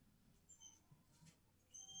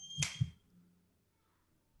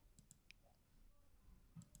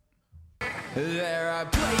There are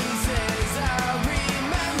places I'll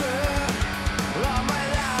remember all my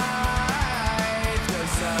life.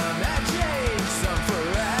 Though some have changed, some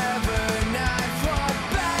forever, not for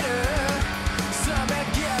better. Some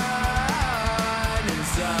have gone and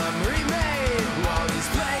some remain. All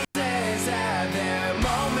these places have their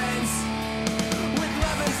moments with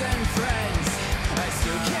lovers and friends. I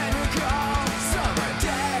still can recall. Some are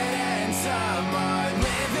dead and some are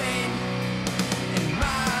living. In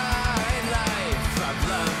my life, I've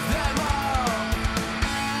loved them all.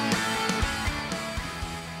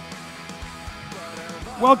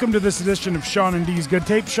 Welcome to this edition of Sean and D's Good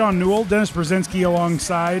Tape. Sean Newell, Dennis Brzezinski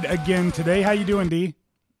alongside again today. How you doing, D?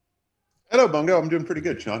 Hello, Bungo. I'm doing pretty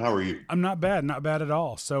good, Sean. How are you? I'm not bad at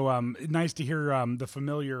all. So nice to hear the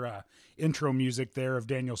familiar intro music there of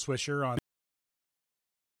Daniel Swisher on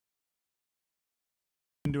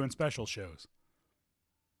doing special shows.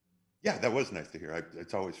 Yeah, that was nice to hear.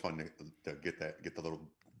 It's always fun to get the little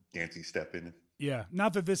dancey step in. Yeah,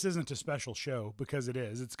 not that this isn't a special show, because it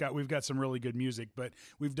is. We've got some really good music, but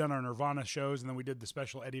we've done our Nirvana shows, and then we did the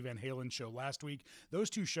special Eddie Van Halen show last week. Those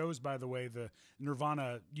two shows, by the way, the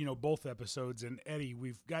Nirvana, both episodes, and Eddie,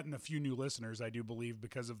 we've gotten a few new listeners, I do believe,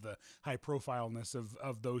 because of the high profileness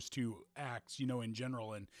of those two acts, in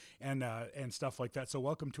general, and stuff like that. So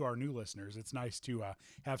welcome to our new listeners. It's nice to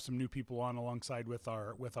have some new people on alongside with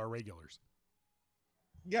our regulars.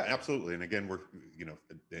 Yeah, absolutely. And again, we're,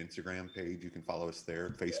 the Instagram page, you can follow us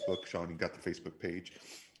there. Facebook, Sean, you got the Facebook page.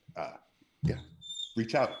 Yeah,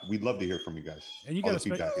 reach out. We'd love to hear from you guys. And you All got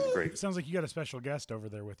the feedback is great. It sounds like you got a special guest over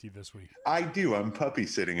there with you this week. I do. I'm puppy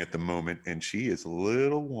sitting at the moment, and she is a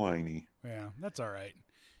little whiny. Yeah, that's all right.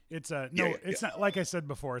 It's not like I said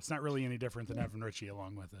before. It's not really any different than having Richie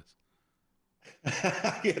along with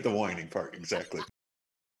us. Yeah, the whining part, exactly.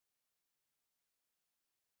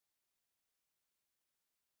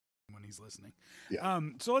 When he's listening. Yeah.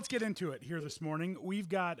 So let's get into it here this morning. We've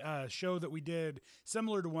got a show that we did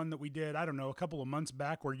similar to one that we did, I don't know, a couple of months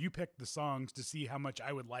back, where you picked the songs to see how much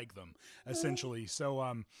I would like them, essentially. So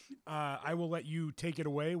I will let you take it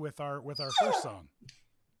away with our first song.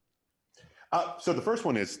 So the first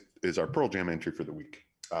one is our Pearl Jam entry for the week.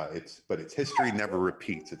 It's History Never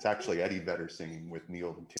Repeats. It's actually Eddie Vedder singing with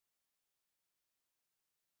Neil and Tim.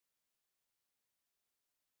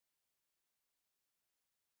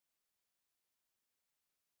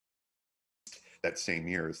 That same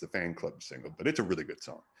year as the Fan Club single, but it's a really good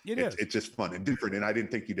song. It's just fun and different, and I didn't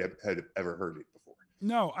think you'd had ever heard it before.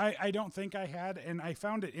 No, I don't think I had, and I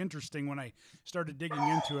found it interesting when I started digging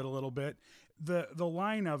into it a little bit. The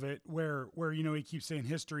line of it where he keeps saying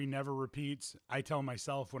history never repeats. I tell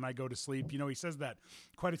myself when I go to sleep. He says that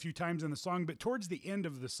quite a few times in the song, but towards the end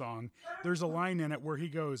of the song, there's a line in it where he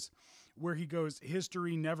goes,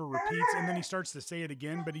 history never repeats, and then he starts to say it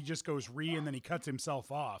again, but he just goes and then he cuts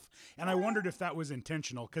himself off. And I wondered if that was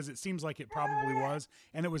intentional, because it seems like it probably was,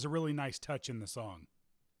 and it was a really nice touch in the song.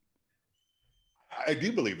 I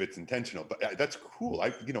do believe it's intentional, but that's cool. I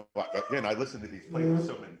listened to these playlists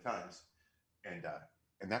so many times, and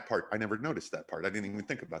that part, I never noticed that part. I didn't even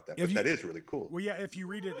think about that, but that is really cool. Well, yeah, if you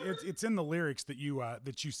read it, it's in the lyrics that you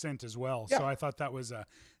sent as well. Yeah. So I thought that was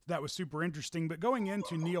super interesting. But going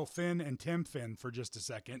into Neil Finn and Tim Finn for just a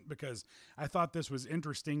second, because I thought this was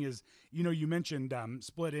interesting, is, you mentioned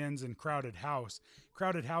Split Enz and Crowded House.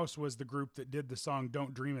 Crowded House was the group that did the song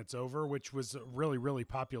Don't Dream It's Over, which was a really, really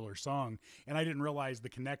popular song. And I didn't realize the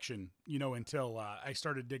connection, until I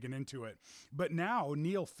started digging into it. But now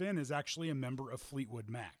Neil Finn is actually a member of Fleetwood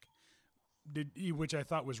Mac. Which I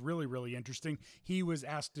thought was really, really interesting. He was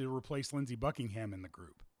asked to replace Lindsey Buckingham in the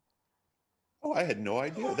group. Oh, I had no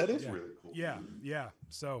idea. That is really cool. Yeah.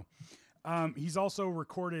 So he's also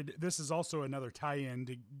recorded, this is also another tie-in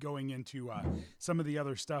to going into some of the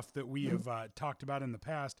other stuff that we have talked about in the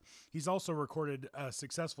past. He's also recorded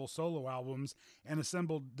successful solo albums and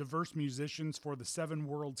assembled diverse musicians for the Seven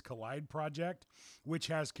Worlds Collide project, which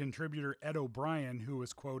has contributor Ed O'Brien, who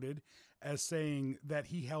was quoted as saying that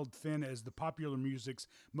he held Finn as the popular music's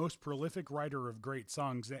most prolific writer of great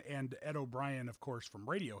songs, and Ed O'Brien, of course, from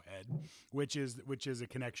Radiohead, which is a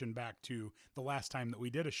connection back to the last time that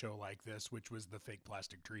we did a show like this, which was the Fake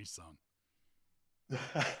Plastic Trees song.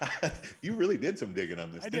 You really did some digging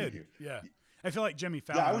on this, didn't you? Yeah. I feel like Jimmy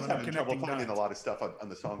Fallon. Yeah, I was having trouble finding a lot of stuff on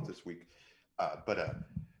the songs this week, but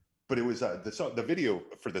it was the video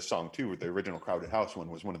for this song too. The original Crowded House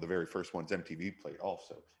one was one of the very first ones MTV played.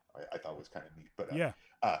 Also, I thought was kind of neat. But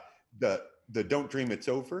the Don't Dream It's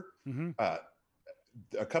Over. Mm-hmm.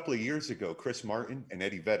 A couple of years ago, Chris Martin and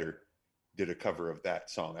Eddie Vedder did a cover of that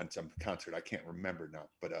song on some concert. I can't remember now,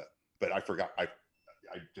 but I forgot.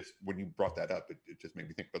 I just, when you brought that up, it just made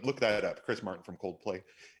me think. But look that up, Chris Martin from Coldplay.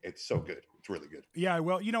 It's so good. It's really good. Yeah,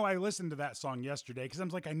 well, I listened to that song yesterday because I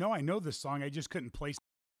was like, I know this song. I just couldn't place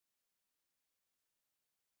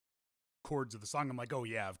chords of the song. I'm like, oh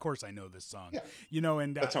yeah, of course I know this song. Yeah.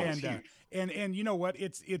 And that song is huge. And you know what?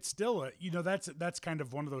 It's still that's kind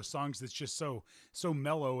of one of those songs that's just so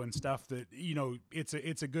mellow and stuff that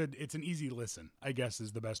it's an easy listen, I guess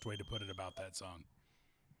is the best way to put it about that song.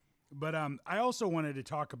 But I also wanted to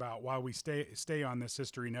talk about, while we stay on this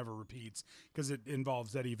History Never Repeats, because it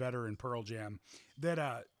involves Eddie Vedder and Pearl Jam,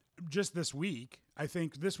 that just this week, I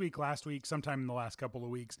think this week, last week, sometime in the last couple of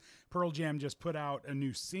weeks, Pearl Jam just put out a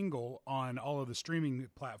new single on all of the streaming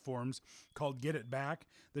platforms called Get It Back.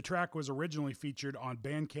 The track was originally featured on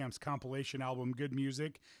Bandcamp's compilation album Good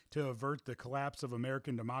Music to Avert the Collapse of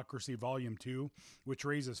American Democracy Volume 2, which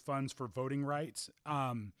raises funds for voting rights.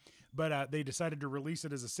 But they decided to release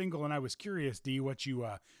it as a single, and I was curious, Dee, what you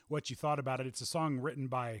thought about it. It's a song written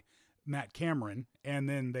by Matt Cameron, and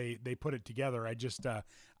then they put it together.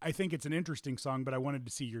 I think it's an interesting song, but I wanted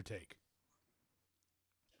to see your take.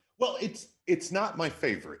 Well, it's not my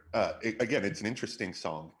favorite. Again, it's an interesting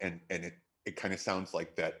song, and it kind of sounds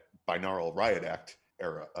like that Binaural Riot Act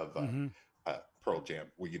era of Pearl Jam,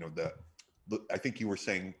 where I think you were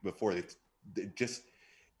saying before,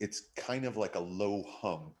 it's kind of like a low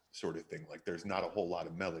hum sort of thing. Like there's not a whole lot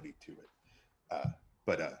of melody to it,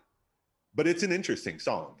 but it's an interesting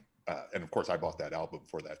song. And of course, I bought that album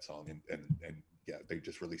for that song, and yeah, they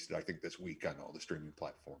just released it, I think, this week on all the streaming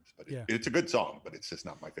platforms. But it's a good song, but it's just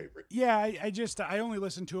not my favorite. Yeah, I only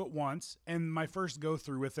listened to it once, and my first go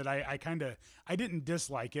through with it, I didn't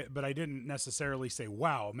dislike it, but I didn't necessarily say,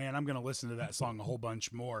 wow, man, I'm going to listen to that song a whole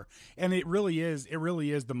bunch more. And it really is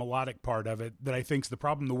the melodic part of it that I think's the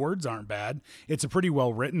problem. The words aren't bad. It's a pretty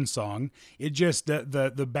well written song. It just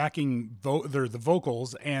the backing the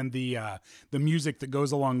vocals and the music that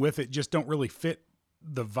goes along with it just don't really fit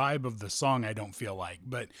the vibe of the song, I don't feel like,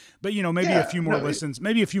 but maybe a few more listens,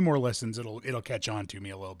 it'll catch on to me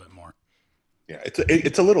a little bit more. Yeah,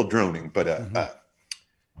 it's a little droning, but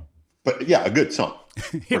yeah, a good song.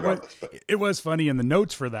 It was funny in the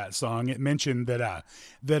notes for that song. It mentioned that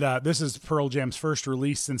this is Pearl Jam's first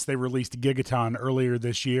release since they released Gigaton earlier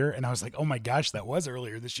this year, and I was like, oh my gosh, that was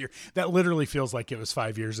earlier this year. That literally feels like it was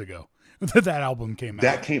 5 years ago that album came out.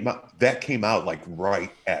 That came out like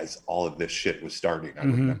right as all of this shit was starting. I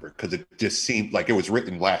remember, because it just seemed like it was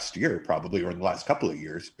written last year, probably, or in the last couple of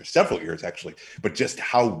years, or several years actually. But just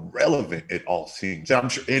how relevant it all seems. And I'm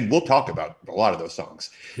sure, and we'll talk about a lot of those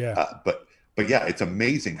songs. Yeah. But yeah, it's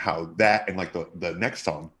amazing how that, and like the next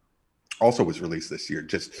song also was released this year,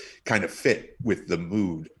 just kind of fit with the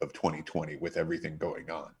mood of 2020 with everything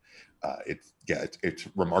going on. It's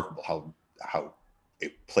remarkable how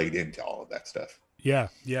it played into all of that stuff. Yeah,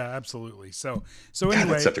 absolutely. So anyway,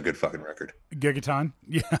 that's such a good fucking record. Gigaton.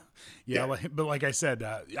 Yeah. But like I said,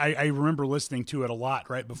 I remember listening to it a lot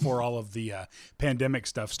right before all of the pandemic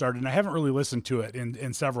stuff started. And I haven't really listened to it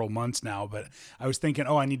in several months now, but I was thinking,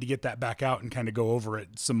 I need to get that back out and kind of go over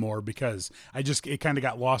it some more, because it kind of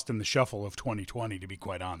got lost in the shuffle of 2020, to be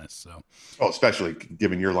quite honest. So, especially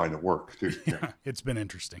given your line of work too. Yeah, it's been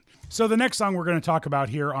interesting. So the next song we're going to talk about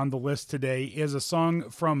here on the list today is a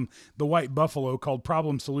song from the White Buffalo called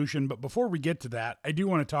Problem Solution. But before we get to that, I do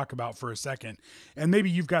want to talk about for a second, and maybe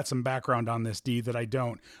you've got some background on this, Dee, that I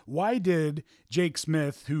don't. Why did Jake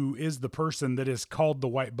Smith, who is the person that is called the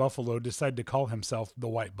White Buffalo, decide to call himself the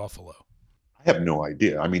White Buffalo? I have no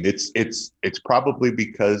idea. I mean, it's probably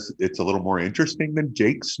because it's a little more interesting than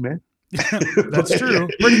Jake Smith. That's true.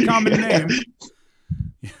 Pretty common name.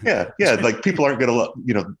 Yeah. Like people aren't going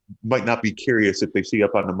to, might not be curious if they see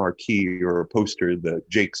up on the marquee or a poster the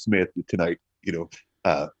Jake Smith tonight,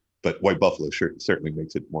 but White Buffalo certainly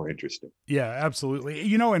makes it more interesting. Yeah,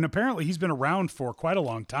 absolutely. And apparently he's been around for quite a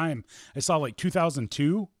long time. I saw like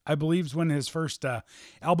 2002, I believe, is when his first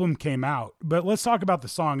album came out. But let's talk about the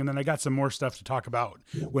song, and then I got some more stuff to talk about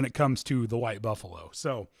when it comes to the White Buffalo.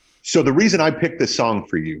 So the reason I picked this song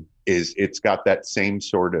for you is it's got that same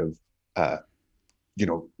sort of,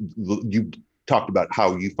 you talked about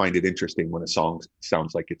how you find it interesting when a song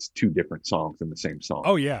sounds like it's two different songs in the same song.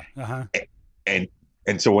 Oh yeah. Uh-huh.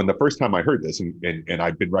 And so when the first time I heard this, and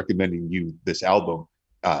I've been recommending you this album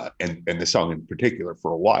and this song in particular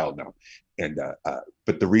for a while now, and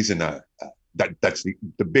but the reason that's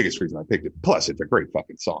the biggest reason I picked it. Plus, it's a great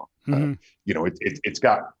fucking song. Mm-hmm. It's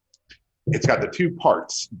got the two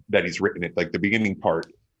parts that he's written it. Like the beginning part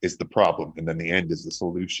is the problem, and then the end is the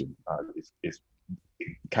solution. Is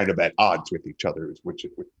kind of at odds with each other, which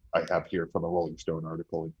I have here from a Rolling Stone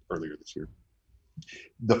article earlier this year.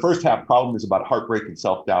 The first half problem is about heartbreak and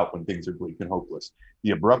self-doubt when things are bleak and hopeless.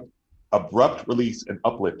 The abrupt release and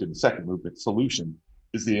uplift in the second movement, solution,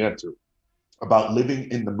 is the answer. About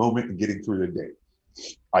living in the moment and getting through the day.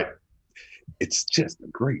 It's just a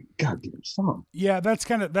great goddamn song. Yeah, that's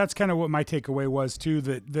kind of what my takeaway was too.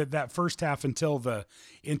 That first half until the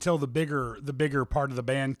bigger part of the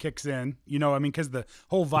band kicks in. You know, I mean, because the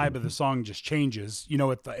whole vibe of the song just changes. You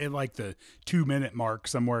know, at like the 2-minute mark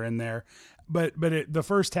somewhere in there. But the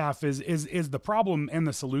first half is the problem and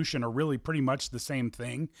the solution are really pretty much the same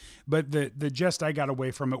thing. But the gist I got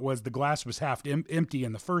away from it was the glass was half empty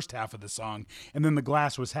in the first half of the song, and then the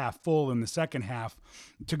glass was half full in the second half,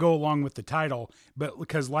 to go along with the title. But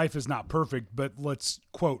because life is not perfect, but let's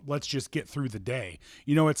just get through the day.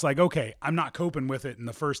 You know, it's like, okay, I'm not coping with it in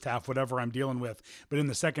the first half, whatever I'm dealing with, but in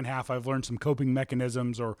the second half, I've learned some coping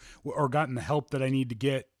mechanisms or gotten the help that I need to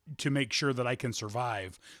get to make sure that I can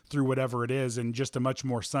survive through whatever it is, and just a much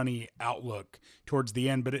more sunny outlook towards the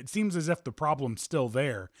end. But it seems as if the problem's still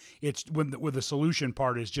there. It's with the solution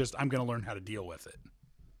part is just, I'm going to learn how to deal with it.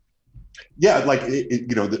 Yeah. Like,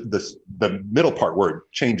 you know, the middle part where it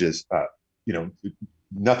changes, you know,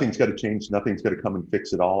 nothing's got to change. Nothing's got to come and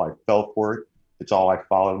fix it all. I fell for it. It's all I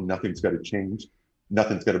follow. Nothing's got to change.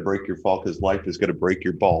 Nothing's got to break your fall, because life is going to break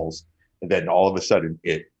your balls. And then all of a sudden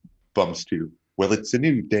it bumps to, well, it's a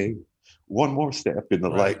new day, one more step in the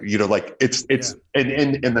light. You know, like it's and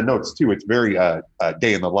in the notes too, it's very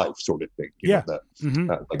day in the life sort of thing. You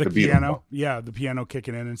know, like the piano, the piano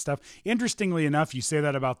kicking in and stuff. Interestingly enough, you say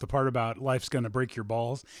that about the part about life's going to break your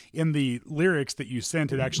balls. In the lyrics that you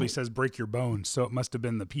sent, it actually says break your bones, so it must have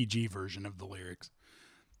been the PG version of the lyrics.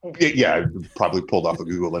 Yeah, I probably pulled off of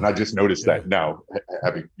Google, and I just noticed that now,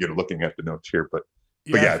 having, you know, looking at the notes here, but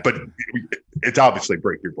it's obviously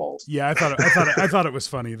break your balls. Yeah, I thought it was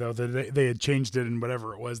funny though that they had changed it and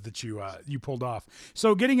whatever it was that you pulled off.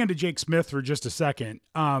 So getting into Jake Smith for just a second,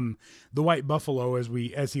 the White Buffalo,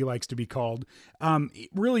 as he likes to be called, it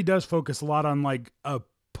really does focus a lot on like a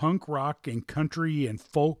punk rock and country and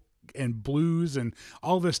folk and blues and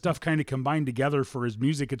all this stuff kind of combined together for his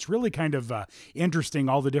music. It's really kind of interesting,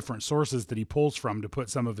 all the different sources that he pulls from to put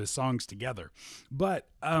some of his songs together. But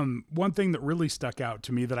one thing that really stuck out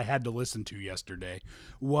to me that I had to listen to yesterday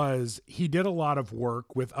was he did a lot of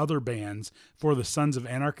work with other bands for the Sons of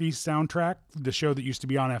Anarchy soundtrack, the show that used to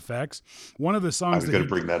be on FX. One of the songs I was going to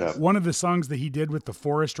bring that up. One of the songs that he did with the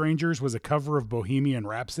Forest Rangers was a cover of Bohemian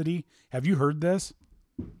Rhapsody. Have you heard this?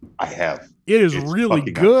 I have. It's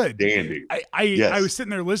really good. Yes. I was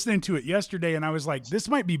sitting there listening to it yesterday, and I was like, "This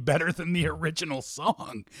might be better than the original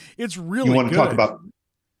song." It's really. You want to good.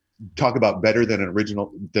 talk about better than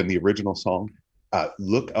the original song?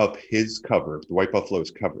 Look up his cover, the White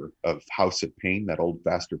Buffalo's cover of "House of Pain," that old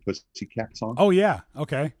Faster Pussycat song. Oh yeah,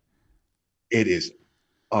 okay. It is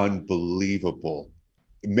unbelievable.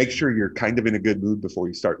 Make sure you're kind of in a good mood before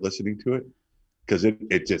you start listening to it, because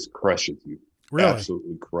it just crushes you. Really?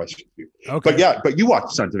 Absolutely crushes you. Okay. But you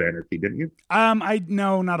watched Sons of Anarchy, didn't you?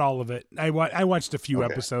 No, not all of it. I watched a few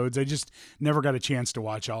episodes. I just never got a chance to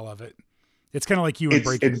watch all of it. It's kind of like you and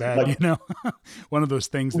Breaking Bad, like, you know, one of those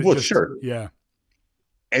things. That sure. Yeah.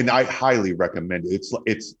 And I highly recommend it.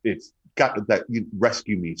 It's got that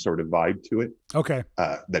Rescue Me sort of vibe to it. Okay.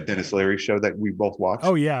 That Dennis Leary show that we both watched.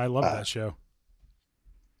 Oh yeah, I love that show.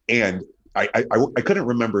 And I couldn't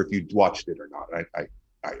remember if you watched it or not.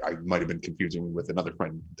 I might have been confusing with another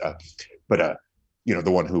friend, but you know,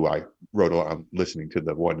 the one who I wrote on listening to,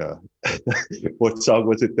 the one what song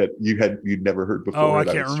was it that you'd never heard before? Oh, I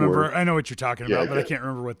can't remember. I know what you're talking about, but I can't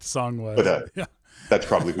remember what the song was. But that's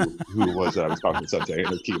probably who it was that I was talking to Sons of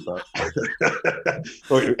Anarchy about.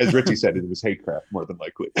 As Richie said, it was Hatecraft more than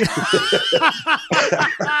likely.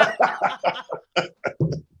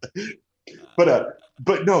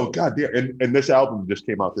 But no, God damn, and this album just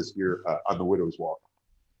came out this year, On the Widow's Walk.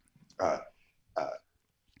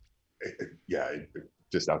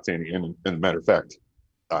 Just outstanding. And as a matter of fact,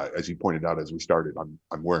 as you pointed out as we started,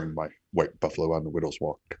 I'm wearing my White Buffalo On the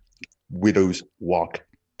Widow's Walk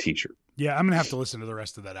t-shirt. Yeah, I'm gonna have to listen to the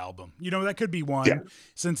rest of that album. You know, that could be one,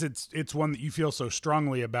 since it's one that you feel so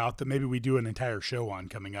strongly about, that maybe we do an entire show on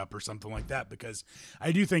coming up or something like that, because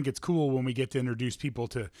I do think it's cool when we get to introduce people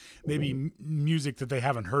to maybe music that they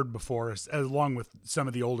haven't heard before, along with some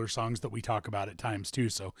of the older songs that we talk about at times too.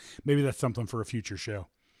 So maybe that's something for a future show.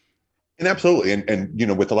 And absolutely. And you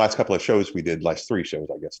know, with the last couple of shows we did, last 3 shows,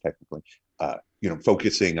 I guess, technically, you know,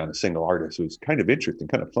 focusing on a single artist was kind of interesting,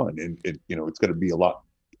 kind of fun. And you know, it's going to be a lot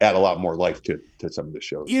add a lot more life to some of the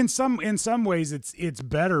shows. In some ways it's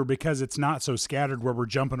better because it's not so scattered where we're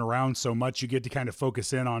jumping around so much. You get to kind of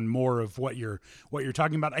focus in on more of what you're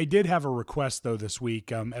talking about. I did have a request though this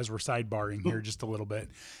week, as we're sidebarring here just a little bit.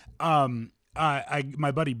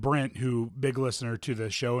 My buddy Brent, who big listener to the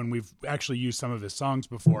show, and we've actually used some of his songs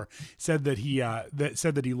before, said that he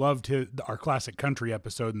loved our classic country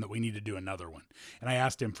episode and that we need to do another one. And I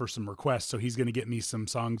asked him for some requests, so he's going to get me some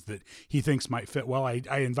songs that he thinks might fit well. I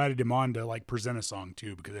invited him on to like present a song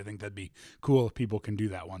too, because I think that'd be cool if people can do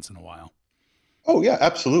that once in a while. Oh yeah,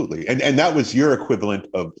 absolutely. And that was your equivalent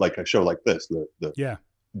of like a show like this, the Yeah.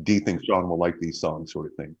 Do you think Sean will like these songs sort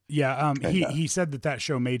of thing? Yeah. He said that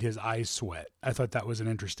show made his eyes sweat. I thought that was an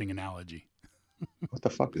interesting analogy. What the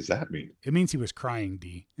fuck does that mean? It means he was crying,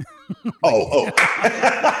 D. Oh.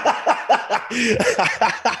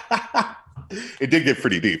 It did get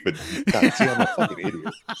pretty deep, but God, see, I'm a fucking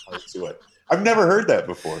idiot. I've never heard that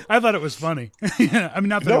before. I thought it was funny. I mean,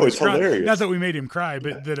 not that No, it's hilarious. Not that we made him cry,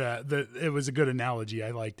 but that it was a good analogy.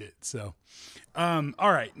 I liked it. So,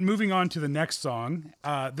 all right, moving on to the next song.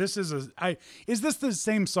 This is is this the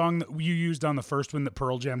same song that you used on the first one that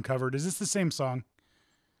Pearl Jam covered? Is this the same song?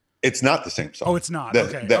 It's not the same song. Oh, it's not.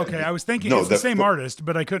 Okay. I was thinking it's the same artist,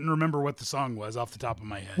 but I couldn't remember what the song was off the top of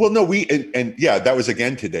my head. Well, no, and yeah, that was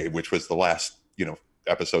Again Today, which was the last,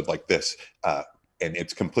 episode like this. And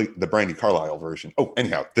it's complete, the Brandi Carlile version. Oh,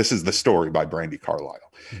 anyhow, this is The Story by Brandi Carlile.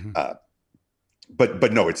 Mm-hmm.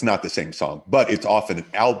 But no, it's not the same song, but it's often an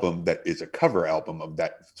album that is a cover album of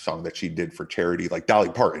that song that she did for charity. Like Dolly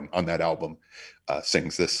Parton on that album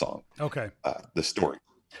sings this song. Okay. The Story.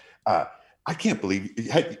 I can't believe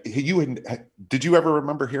did you ever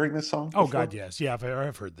remember hearing this song? Oh before? God, yes. Yeah.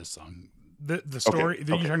 I've heard this song. The story, okay.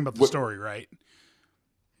 You're talking about The Story, right?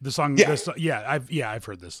 The song. Yeah. I've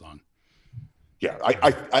heard this song. Yeah.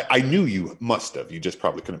 I knew you must have, you just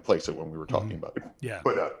probably couldn't place it when we were talking about it. Yeah.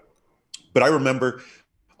 But I remember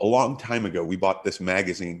a long time ago, we bought this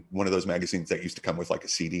magazine, one of those magazines that used to come with like a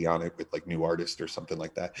CD on it with like new artist or something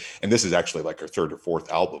like that. And this is actually like our third or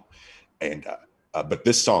fourth album. And, but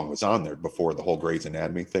this song was on there before the whole Grey's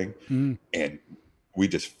Anatomy thing. Mm. And we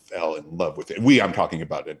just fell in love with it. I'm talking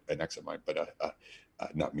about an ex of mine, but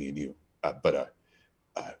not me and you.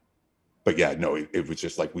 But yeah, no, it was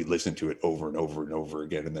just like we listened to it over and over and over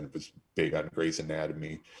again. And then it was big on Grey's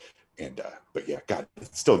Anatomy. And, but yeah, God,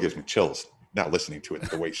 it still gives me chills now listening to it,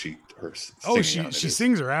 the way she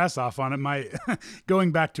sings her ass off on it.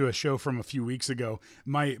 Going back to a show from a few weeks ago,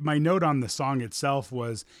 my note on the song itself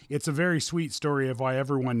was, it's a very sweet story of why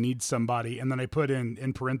everyone needs somebody. And then I put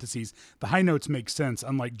in parentheses, the high notes make sense,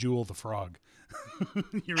 unlike Jewel the Frog.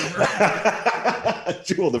 You remember?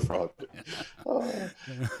 Jewel the Frog.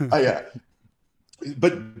 Yeah.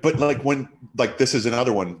 But like when, like, this is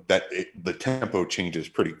another one that the tempo changes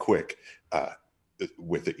pretty quick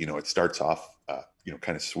with it. It starts off,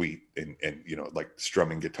 kind of sweet and, like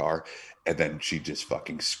strumming guitar, and then she just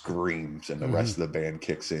fucking screams and the rest of the band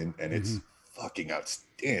kicks in, and it's fucking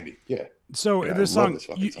outstanding. Yeah. So this song,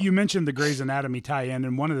 you mentioned the Grey's Anatomy tie-in,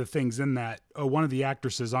 and one of the things in that, one of the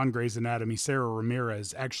actresses on Grey's Anatomy, Sarah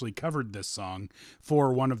Ramirez, actually covered this song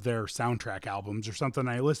for one of their soundtrack albums or something.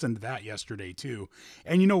 I listened to that yesterday too.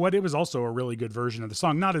 And you know what? It was also a really good version of the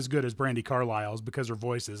song. Not as good as Brandi Carlile's, because her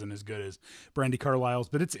voice isn't as good as Brandi Carlile's,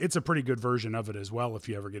 but it's a pretty good version of it as well if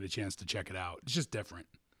you ever get a chance to check it out. It's just different.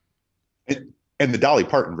 And the Dolly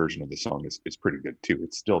Parton version of the song is pretty good too.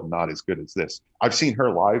 It's still not as good as this. I've seen her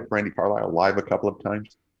live, Brandi Carlile live a couple of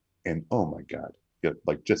times, and oh my God,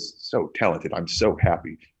 like just so talented. I'm so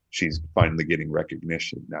happy she's finally getting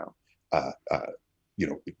recognition now.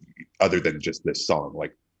 Other than just this song,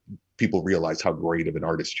 like people realize how great of an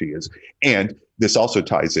artist she is. And this also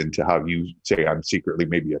ties into how you say I'm secretly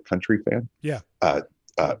maybe a country fan. Yeah. A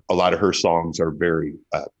lot of her songs are very,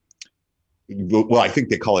 well, I think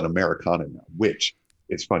they call it Americana now, which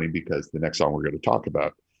is funny because the next song we're going to talk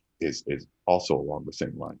about is also along the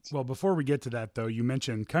same lines. Well, before we get to that, though, you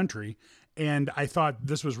mentioned country, and I thought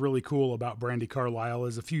this was really cool about Brandi Carlile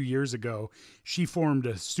is a few years ago, she formed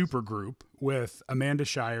a super group with Amanda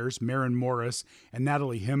Shires, Maren Morris, and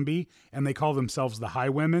Natalie Hemby, and they call themselves the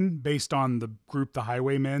Highwaymen, based on the group The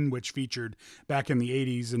Highwaymen, which featured back in the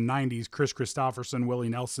 80s and 90s Chris Christopherson, Willie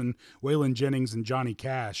Nelson, Waylon Jennings, and Johnny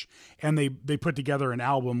Cash. And they put together an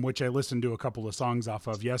album, which I listened to a couple of songs off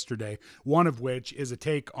of yesterday, one of which is a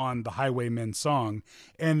take on the Highwaymen song,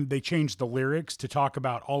 and they changed the lyrics to talk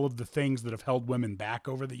about all of the things that have held women back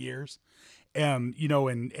over the years. And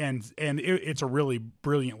it's a really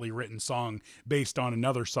brilliantly written song based on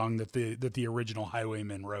another song that the original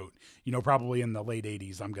Highwaymen wrote, probably in the late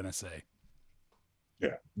 80s, I'm going to say.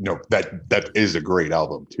 Yeah, no, that is a great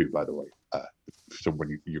album too, by the way. So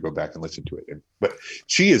when you go back and listen to it, but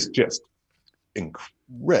she is just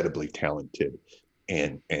incredibly talented,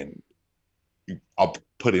 and I'll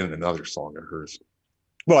put in another song of hers.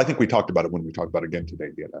 Well, I think we talked about it when we talked about it again today.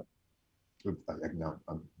 Now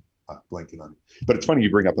I'm blanking on it, but it's funny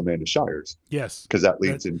you bring up Amanda Shires. Yes, because that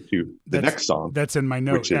leads into the next song. That's in my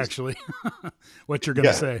note, actually. What you're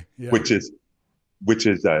gonna say, which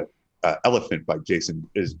is Elephant by Jason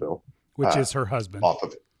Isbell, which is her husband. Off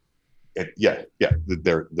of it. And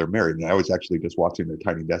they're married, and I was actually just watching their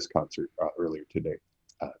Tiny Desk concert earlier today.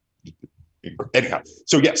 Anyhow,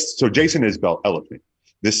 so Jason Isbell, Elephant.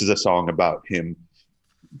 This is a song about him,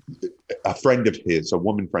 a friend of his, a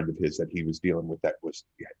woman friend of his that he was dealing with that was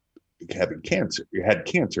having cancer. He had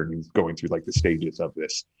cancer, and he was going through like the stages of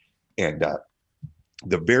this. And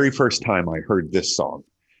the very first time I heard this song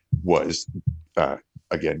was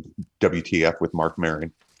again, WTF with Mark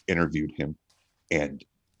Maron interviewed him, and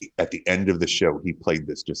at the end of the show, he played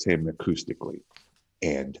this, just him acoustically.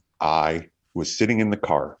 And I was sitting in the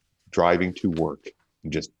car driving to work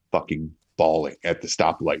and just fucking bawling at the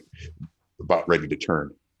stoplight, about ready to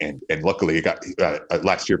turn. And luckily, it got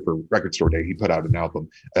last year for Record Store Day, he put out an album.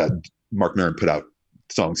 Mark Maron put out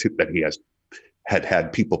songs that he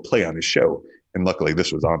had people play on his show. And luckily,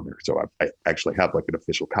 this was on there. So I actually have like an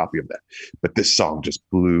official copy of that. But this song just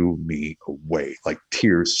blew me away, like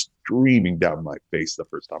tears streaming down my face the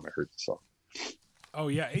first time I heard the song. Oh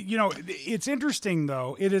yeah, it's interesting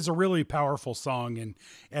though. It is a really powerful song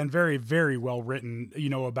and very, very well written.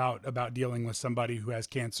 About dealing with somebody who has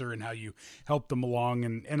cancer and how you help them along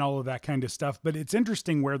and all of that kind of stuff. But it's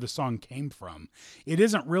interesting where the song came from.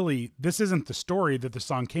 This isn't the story that the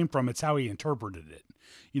song came from. It's how he interpreted it.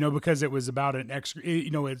 Because it was about an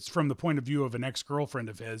it's from the point of view of an ex-girlfriend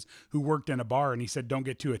of his who worked in a bar, and he said, don't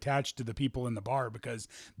get too attached to the people in the bar because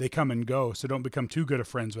they come and go. So don't become too good of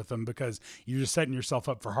friends with them because you're just setting yourself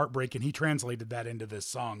up for heartbreak. And he translated that into this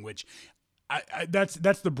song, which that's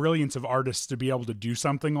the brilliance of artists, to be able to do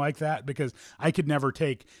something like that, because I could never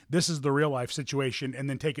take, this is the real life situation, and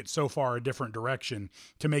then take it so far a different direction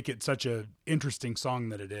to make it such a interesting song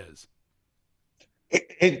that it is.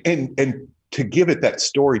 And to give it that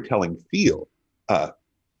storytelling feel, the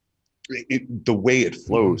way it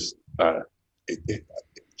flows, it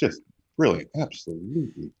just brilliant,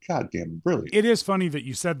 absolutely goddamn brilliant. It is funny that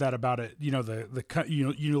you said that about it.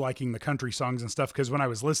 You liking the country songs and stuff, because when I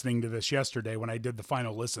was listening to this yesterday, when I did the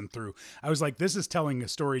final listen through, I was like, this is telling a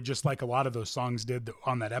story just like a lot of those songs did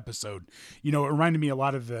on that episode. It reminded me a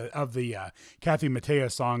lot of the Kathy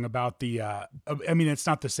Mattea song about it's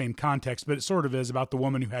not the same context, but it sort of is, about the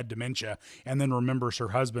woman who had dementia and then remembers her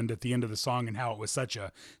husband at the end of the song, and how it was such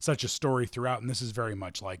a story throughout. And this is very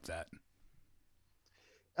much like that.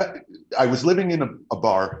 I was living in a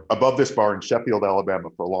bar above this bar in Sheffield, Alabama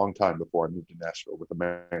for a long time before I moved to Nashville with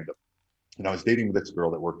Amanda. And I was dating this girl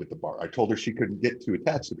that worked at the bar. I told her she couldn't get too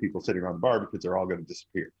attached to people sitting around the bar because they're all going to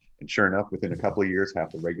disappear. And sure enough, within a couple of years,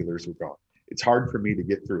 half the regulars were gone. It's hard for me to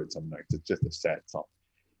get through it some nights. It's just a sad song.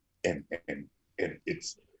 And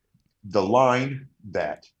it's the line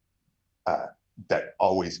that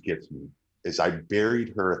always gets me is, I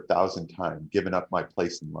buried her 1,000 times, given up my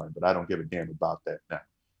place in line, but I don't give a damn about that now.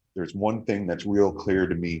 There's one thing that's real clear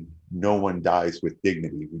to me. No one dies with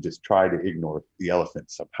dignity. We just try to ignore the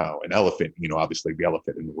elephant somehow. An elephant, obviously the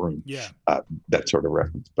elephant in the room. Yeah. That sort of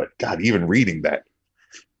reference. But God, even reading that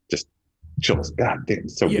just chills. God damn,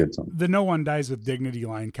 it's so good. Something. The "no one dies with dignity"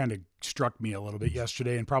 line kind of struck me a little bit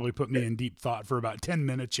yesterday, and probably put me in deep thought for about 10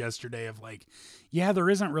 minutes yesterday of like, yeah, there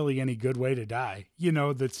isn't really any good way to die.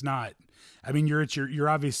 That's not, you're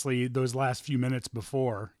obviously those last few minutes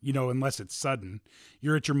before, unless it's sudden,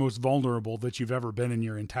 you're at your most vulnerable that you've ever been in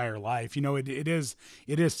your entire life. It is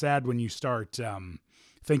sad when you start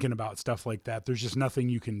thinking about stuff like that. There's just nothing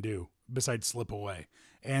you can do besides slip away.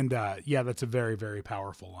 And that's a very, very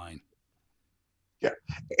powerful line. Yeah.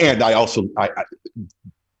 And I also, I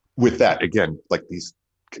with that, again, like these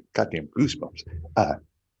goddamn goosebumps.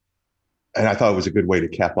 And I thought it was a good way to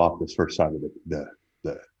cap off this first side of the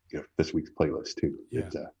this week's playlist too. Yeah.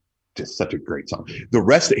 It's just such a great song. The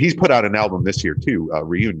rest, he's put out an album this year too,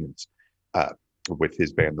 Reunions, with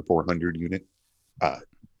his band, the 400 Unit.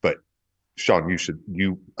 But Sean,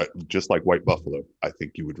 you just like White Buffalo, I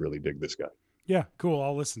think you would really dig this guy. Yeah, cool.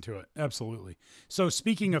 I'll listen to it. Absolutely. So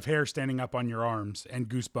speaking of hair standing up on your arms and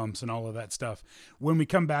goosebumps and all of that stuff, when we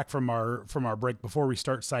come back from our break, before we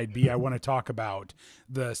start side B, I want to talk about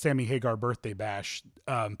the Sammy Hagar birthday bash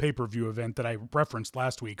pay-per-view event that I referenced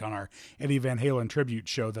last week on our Eddie Van Halen tribute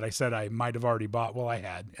show that I said I might have already bought. Well, I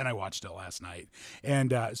had, and I watched it last night.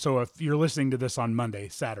 And so if you're listening to this on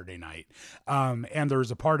Saturday night, and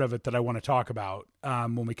there's a part of it that I want to talk about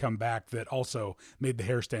when we come back that also made the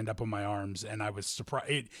hair stand up on my arms, and I was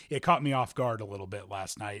surprised. It caught me off guard a little bit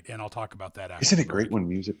last night, and I'll talk about that after. Isn't it great when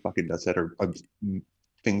music fucking does that, or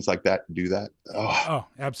things like that do that? Oh,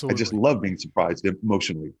 absolutely. I just love being surprised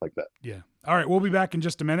emotionally like that. Yeah. All right, we'll be back in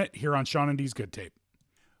just a minute here on Sean and D's Good Tape.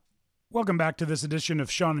 Welcome back to this edition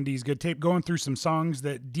of Sean and D's Good Tape, going through some songs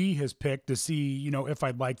that D has picked to see, if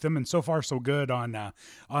I'd like them, and so far so good on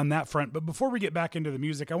that front. But before we get back into the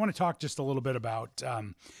music, I want to talk just a little bit about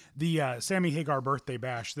the Sammy Hagar birthday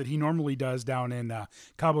bash that he normally does down in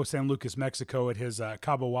Cabo San Lucas, Mexico, at his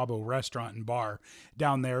Cabo Wabo restaurant and bar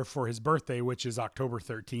down there for his birthday, which is October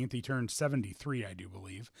 13th. He turned 73, I do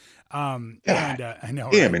believe. And I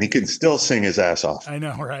know, damn, right? And he can still sing his ass off. I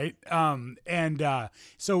know, right?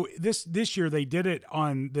 So this year they did it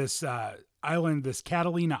on this island, this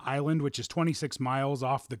Catalina Island, which is 26 miles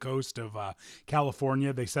off the coast of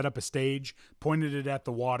California. They set up a stage, pointed it at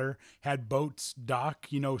the water, had boats dock,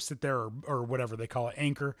 sit there or whatever they call it,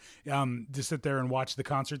 anchor, to sit there and watch the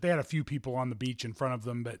concert. They had a few people on the beach in front of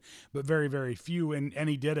them, but very, very few. And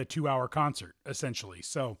he did a 2-hour concert essentially.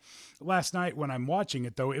 So last night when I'm watching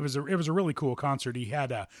it though, it was a really cool concert. He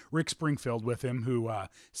had Rick Springfield with him, who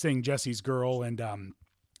sang Jesse's Girl, and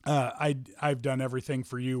I've Done Everything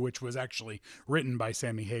for You, which was actually written by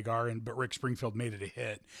Sammy Hagar, but Rick Springfield made it a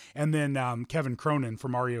hit. And then Kevin Cronin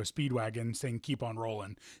from REO Speedwagon sang Keep on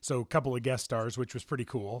Rolling. So a couple of guest stars, which was pretty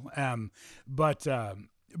cool. But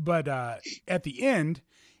at the end,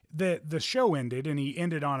 the show ended, and he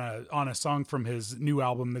ended on a song from his new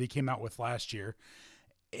album that he came out with last year.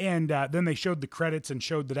 And then they showed the credits and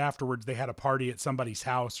showed that afterwards they had a party at somebody's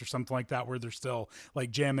house or something like that, where they're still like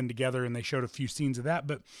jamming together, and they showed a few scenes of that.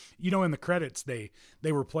 But, in the credits, they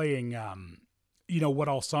were playing, what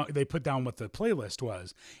all song they put down, what the playlist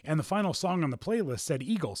was. And the final song on the playlist said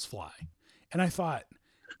Eagles Fly. And I thought,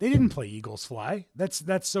 they didn't play Eagles Fly. That's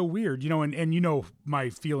so weird, and my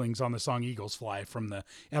feelings on the song Eagles Fly from the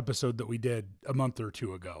episode that we did a month or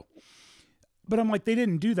two ago. But I'm like, they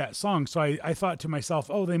didn't do that song. So I thought to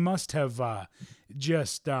myself, oh, they must have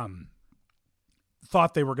just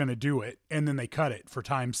thought they were going to do it, and then they cut it for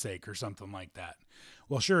time's sake or something like that.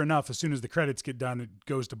 Well, sure enough, as soon as the credits get done, it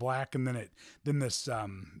goes to black, and then this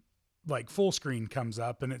like full screen comes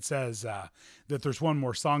up, and it says that there's one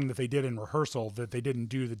more song that they did in rehearsal that they didn't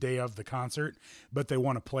do the day of the concert, but they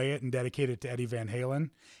want to play it and dedicate it to Eddie Van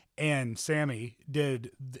Halen. And Sammy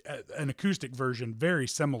did an acoustic version very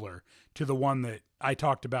similar to the one that I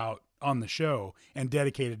talked about on the show, and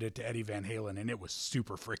dedicated it to Eddie Van Halen. And it was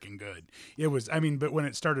super freaking good. It was, but when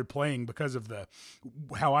it started playing, because of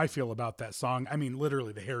how I feel about that song,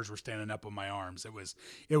 literally the hairs were standing up on my arms.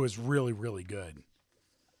 It was really, really good.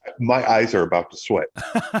 My eyes are about to sweat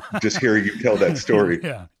just hearing you tell that story.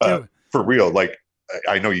 Yeah. For real. Like,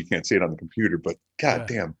 I know you can't see it on the computer, but God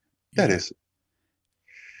damn, that is.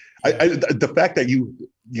 The fact that you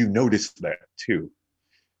noticed that too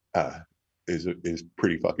is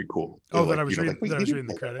pretty fucking cool. Oh, that I was reading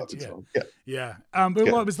the credits. Yeah. But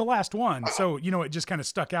it was the last one, so it just kind of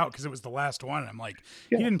stuck out because it was the last one. And I'm like,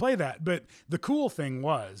 he didn't play that. But the cool thing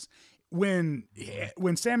was when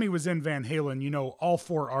Sammy was in Van Halen, all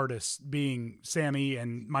four artists, being Sammy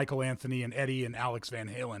and Michael Anthony and Eddie and Alex Van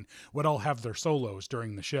Halen, would all have their solos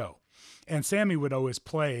during the show, and Sammy would always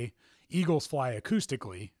play Eagles Fly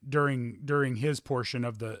acoustically during his portion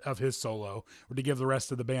of his solo, or to give the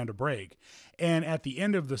rest of the band a break. And at the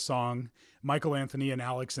end of the song, Michael Anthony and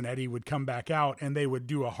Alex and Eddie would come back out, and they would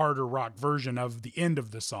do a harder rock version of the end of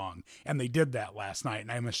the song. And they did that last night.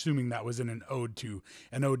 And I'm assuming that was in an ode to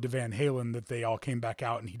Van Halen, that they all came back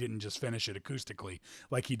out and he didn't just finish it acoustically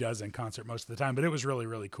like he does in concert most of the time. But it was really,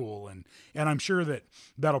 really cool. And I'm sure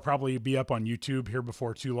that'll probably be up on YouTube here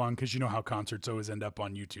before too long, because you know how concerts always end up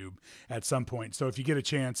on YouTube at some point. So if you get a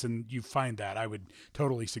chance and you find that, I would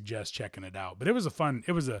totally suggest checking it out. But it was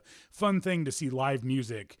a fun thing to see live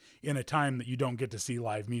music in a time that you don't get to see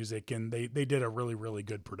live music, and they did a really, really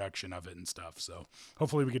good production of it and stuff. So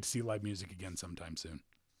hopefully we get to see live music again sometime soon.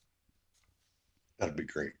 That'd be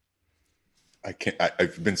great.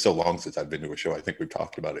 I've been so long since I've been to a show. I think we've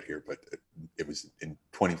talked about it here, but it was in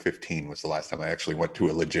 2015 was the last time I actually went to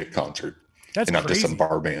a legit concert. That's and not crazy. just some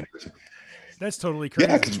bar band. That's totally crazy.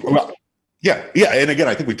 Yeah, because Yeah, yeah. And again,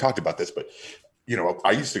 I think we talked about this, but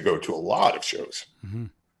I used to go to a lot of shows,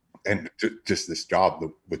 and just this job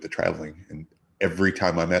with the traveling, and every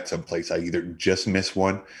time I'm at some place, I either just miss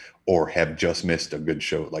one or have just missed a good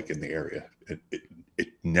show like in the area. It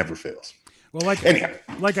never fails. Well, like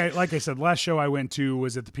I said, last show I went to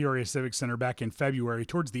was at the Peoria Civic Center back in February,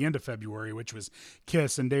 towards the end of February, which was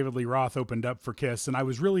Kiss, and David Lee Roth opened up for Kiss, and I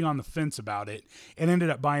was really on the fence about it, and ended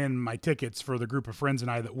up buying my tickets for the group of friends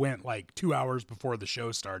and I that went like 2 hours before the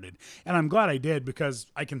show started. And I'm glad I did, because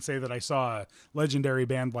I can say that I saw a legendary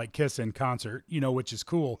band like Kiss in concert, which is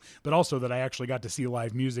cool, but also that I actually got to see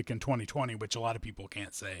live music in 2020, which a lot of people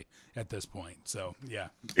can't say at this point. So yeah,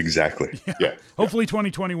 exactly. Yeah. Hopefully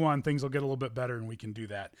 2021 things will get a little bit better and we can do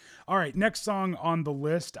that. All right, next song on the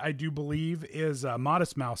list, I do believe, is a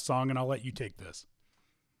Modest Mouse song, and I'll let you take this.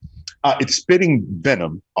 It's Spitting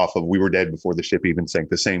Venom off of We Were Dead Before the Ship Even Sank.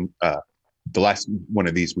 The same, the last one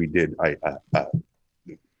of these we did,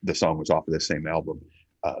 the song was off of the same album.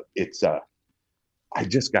 I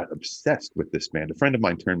just got obsessed with this band. A friend of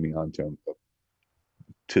mine turned me on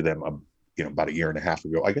to them, about a year and a half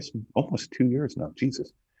ago. I guess almost 2 years now.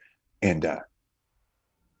 Jesus.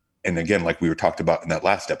 And again, like we were talked about in that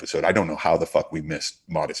last episode, I don't know how the fuck we missed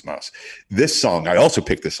Modest Mouse. This song, I also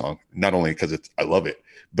picked this song, not only because I love it,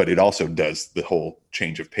 but it also does the whole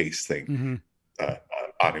change of pace thing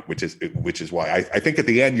on it, which is why I think at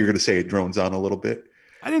the end you're going to say it drones on a little bit.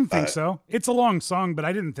 I didn't think so. It's a long song, but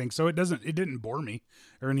I didn't think so. It didn't bore me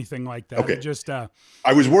or anything like that. Okay. It just, I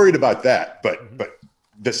was worried about that, but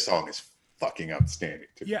this song is fucking outstanding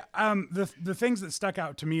to me. Yeah. The things that stuck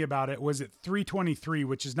out to me about it was at 3:23,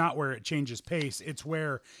 which is not where it changes pace. It's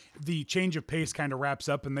where the change of pace kind of wraps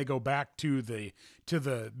up and they go back to the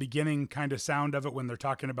beginning kind of sound of it when they're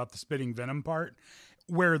talking about the spitting venom part,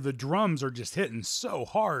 where the drums are just hitting so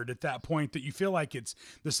hard at that point that you feel like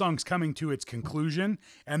the song's coming to its conclusion,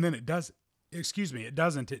 and then it doesn't.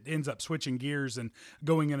 It ends up switching gears and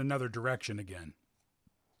going in another direction again.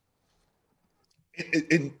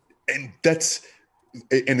 And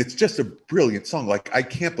it's just a brilliant song. Like, I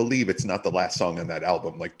can't believe it's not the last song on that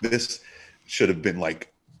album. Like, this should have been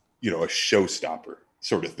like, a showstopper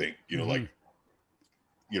sort of thing, like,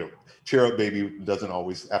 Cheer Up Baby doesn't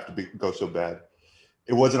always have to go so bad.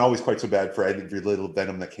 It wasn't always quite so bad for every little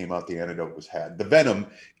venom that came out. The antidote was had. The venom,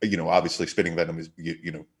 obviously Spitting Venom is,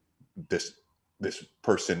 this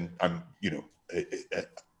person,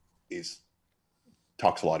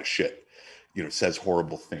 talks a lot of shit, says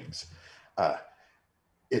horrible things.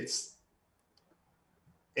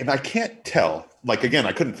 And I can't tell, like, again,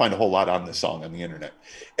 I couldn't find a whole lot on this song on the internet,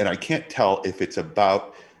 and I can't tell if it's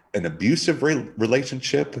about an abusive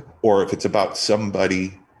relationship or if it's about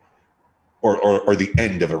somebody or the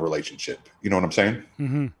end of a relationship. You know what I'm saying?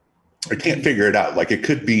 Mm-hmm. I can't figure it out. Like, it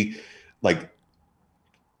could be like,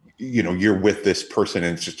 you're with this person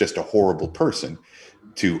and it's just a horrible person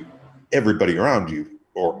to everybody around you,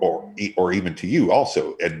 or even to you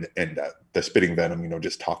also. And the spitting venom,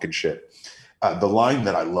 just talking shit. The line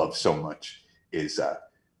that I love so much is,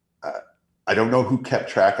 I don't know who kept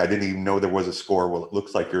track. I didn't even know there was a score. Well, it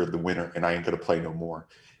looks like you're the winner and I ain't going to play no more.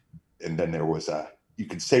 And then there was you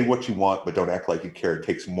can say what you want, but don't act like you care. It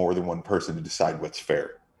takes more than one person to decide what's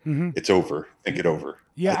fair. Mm-hmm. It's over. Think it over.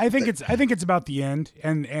 Yeah, I think it's about the end,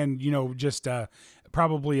 and just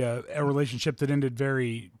probably a relationship that ended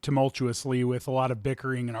very tumultuously with a lot of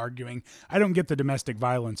bickering and arguing. I don't get the domestic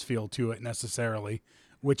violence feel to it necessarily.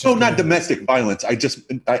 Not domestic violence. I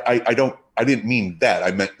didn't mean that. I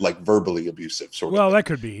meant like verbally abusive sort of. Well, that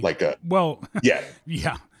could be like yeah.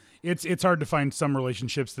 Yeah. It's hard to find some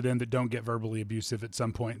relationships that don't get verbally abusive at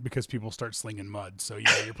some point because people start slinging mud. So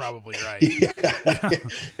yeah, you're probably right.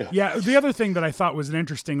 Yeah. The other thing that I thought was an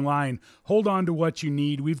interesting line: hold on to what you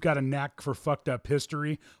need. We've got a knack for fucked up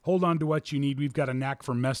history. Hold on to what you need. We've got a knack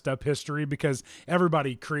for messed up history, because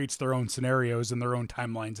everybody creates their own scenarios and their own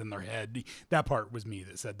timelines in their head. That part was me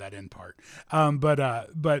that said that in part.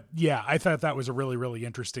 But yeah, I thought that was a really, really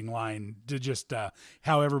interesting line to just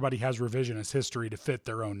how everybody has revisionist history to fit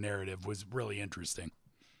their own narrative was really interesting.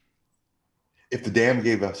 If the Damned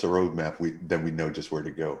gave us a roadmap, then we know just where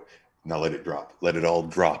to go. Now let it drop. Let it all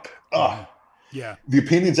drop. Yeah. The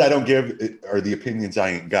opinions I don't give are the opinions I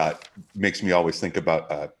ain't got. Makes me always think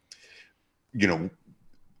about,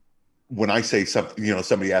 when I say something,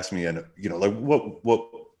 somebody asks me, and like,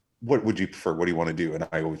 what would you prefer? What do you want to do? And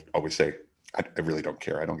I always say, I really don't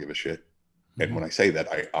care. I don't give a shit. Mm-hmm. And when I say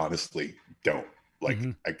that, I honestly don't. Like,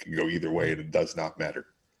 mm-hmm. I can go either way and it does not matter.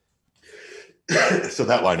 So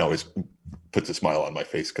that line always puts a smile on my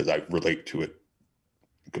face because I relate to it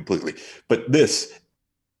completely. But this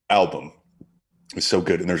album, is so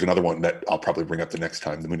good. And there's another one that I'll probably bring up the next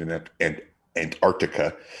time, the Moon and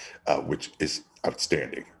Antarctica, which is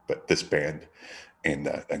outstanding. But this band and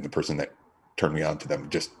the person that turned me on to them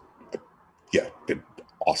just, been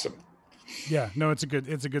awesome. Yeah, no, it's a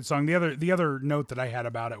good song. The other note that I had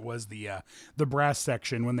about it was the brass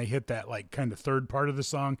section when they hit that like kind of third part of the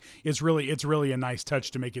song. It's really a nice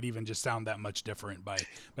touch to make it even just sound that much different by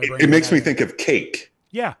it makes me think of Cake.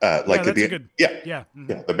 Yeah, like that's good. Yeah,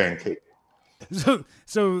 the band Cake.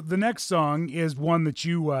 So the next song is one that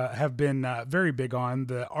you have been very big on,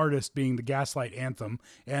 the artist being the Gaslight Anthem,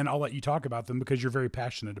 and I'll let you talk about them because you're very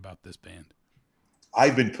passionate about this band.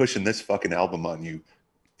 I've been pushing this fucking album on you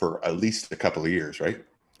for at least a couple of years, right?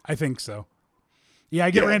 I think so. Yeah,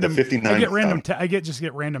 I get random. I get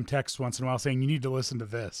random texts once in a while saying you need to listen to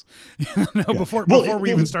this. Before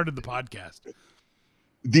we even started the podcast.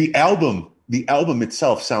 The album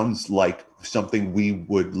itself sounds like something we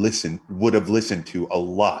would have listened to a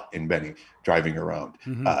lot in Benny driving around.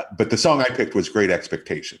 Mm-hmm. But the song I picked was Great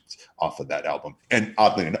Expectations off of that album. And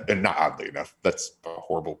not oddly enough, that's a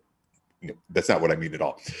horrible. That's not what I mean at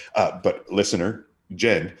all. But listener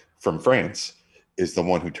Jen from France is the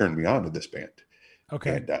one who turned me on to this band.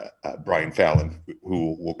 Okay. And Brian Fallon,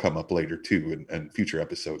 who will come up later too in future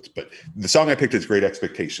episodes. But the song I picked is Great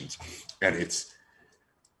Expectations, and it's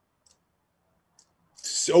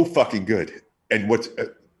so fucking good. And what's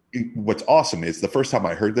awesome is the first time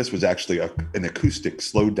I heard this was actually an acoustic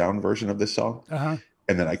slowed down version of this song. Uh-huh.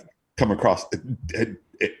 And then I come across it.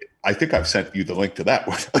 I think I've sent you the link to that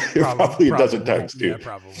one probably a dozen times too. Yeah,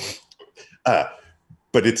 probably.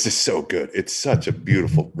 But it's just so good. It's such a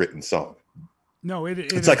beautiful written song. No,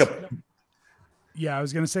 it's is, like a. Yeah, I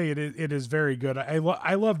was going to say it is very good. I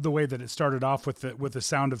love the way that it started off with the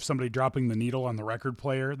sound of somebody dropping the needle on the record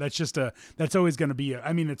player. That's always going to be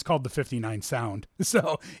it's called the 59 sound.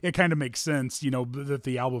 So it kind of makes sense, that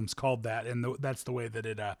the album's called that, and that's the way that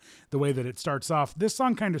it starts off. This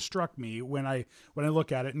song kind of struck me when I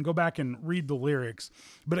look at it and go back and read the lyrics,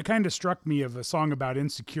 but it kind of struck me of a song about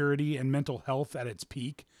insecurity and mental health at its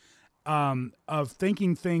peak, of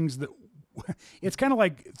thinking things that. It's kind of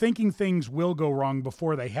like thinking things will go wrong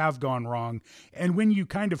before they have gone wrong. And when you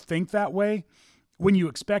kind of think that way, when you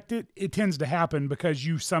expect it, it tends to happen because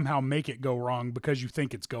you somehow make it go wrong because you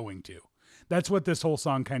think it's going to. That's what this whole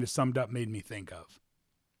song kind of summed up made me think of.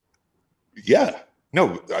 Yeah,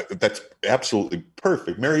 no, that's absolutely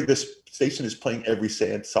perfect. Mary, this station is playing every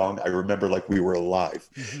sad song I remember like we were alive.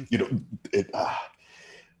 Mm-hmm.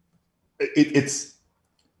 It's,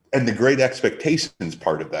 and the Great Expectations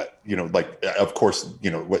part of that, of course,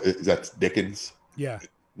 that's Dickens. Yeah.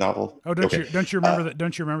 Novel. Oh, don't you remember that?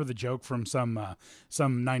 Don't you remember the joke from some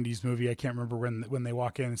 90s movie? I can't remember when they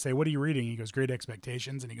walk in and say, "What are you reading?" He goes, "Great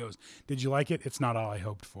Expectations," and he goes, "Did you like it? It's not all I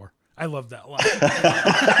hoped for." I love that line.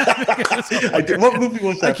 What movie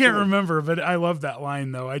was that? I can't remember, but I love that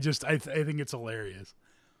line though. I think it's hilarious.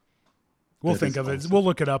 We'll think of it. We'll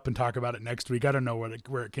look it up and talk about it next week. I don't know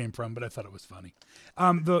where it came from, but I thought it was funny.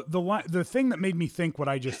 The thing that made me think what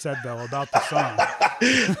I just said though about the song.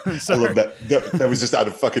 I love that. That was just out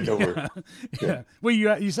of fucking nowhere. Yeah. Well,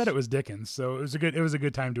 you said it was Dickens, so it was a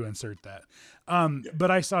good time to insert that. But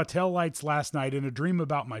I saw Tail Lights last night in a dream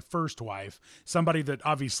about my first wife, somebody that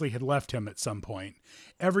obviously had left him at some point.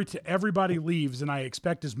 Everybody leaves, and I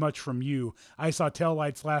expect as much from you. I saw Tail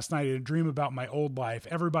Lights last night in a dream about my old life.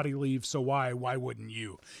 Everybody leaves, so why wouldn't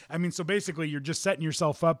you? I mean, so basically you're just setting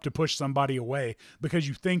yourself up to push somebody away because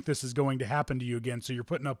you think this is going to happen to you again. So you're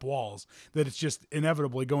putting up walls that it's just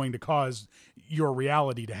inevitably going to cause your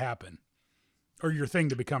reality to happen, or your thing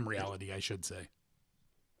to become reality, I should say.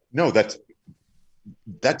 No, that's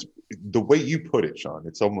the way you put it, Sean.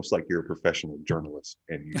 It's almost like you're a professional journalist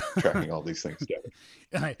and you're tracking all these things together.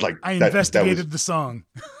 I investigated the song.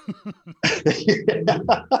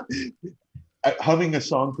 Humming a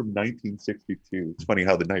song from 1962. It's funny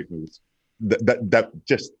how the night moves. That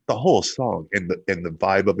just the whole song and the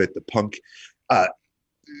vibe of it, the punk.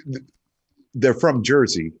 They're from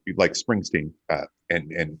Jersey, like Springsteen,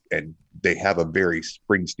 and they have a very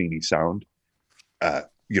Springsteen-y sound.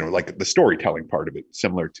 Like the storytelling part of it,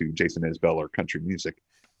 similar to Jason Isbell or country music,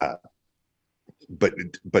 but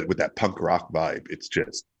with that punk rock vibe, it's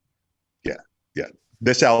just, yeah.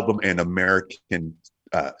 This album and American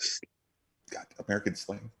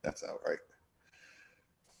Sling, that's out, right?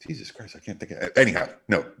 Jesus Christ, I can't think of it. Anyhow,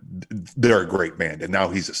 no, they're a great band, and now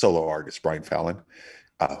he's a solo artist, Brian Fallon,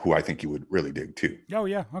 who I think you would really dig too. Oh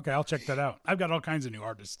yeah, okay, I'll check that out. I've got all kinds of new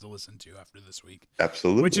artists to listen to after this week.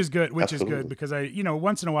 Absolutely, which is good. Is good because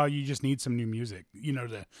once in a while you just need some new music,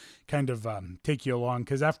 to kind of take you along.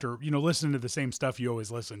 Because after listening to the same stuff you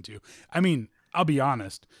always listen to, I mean, I'll be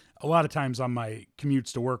honest. A lot of times on my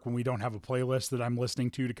commutes to work, when we don't have a playlist that I'm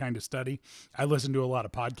listening to kind of study, I listen to a lot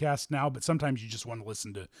of podcasts now, but sometimes you just want to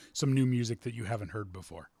listen to some new music that you haven't heard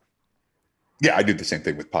before. Yeah, I do the same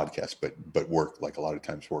thing with podcasts, but work, like a lot of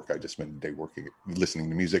times work, I just spend the day working, listening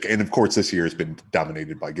to music. And of course, this year has been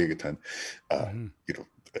dominated by Gigaton. You know,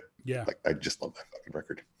 Yeah. like I just love that fucking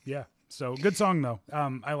record. Yeah. So good song though.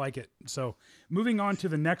 I like it. So moving on to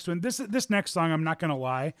the next one. This next song, I'm not going to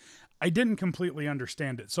lie, I didn't completely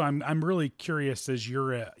understand it. So I'm really curious as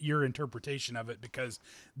your interpretation of it, because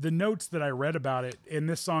the notes that I read about it, and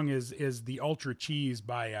this song is the Ultra Cheese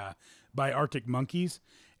by Arctic Monkeys.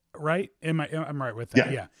 Right? I'm right with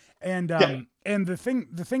that. Yeah. And and the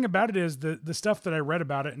thing about it is the stuff that I read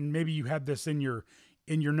about it, and maybe you had this in your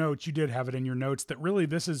notes, you did have it in your notes, that really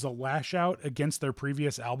this is a lash out against their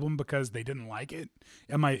previous album because they didn't like it.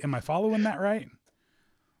 Am I following that right?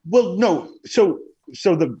 Well, no. So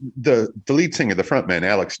the lead singer, the frontman,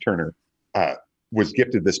 Alex Turner, was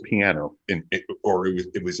gifted this piano or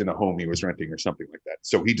it was in a home he was renting or something like that.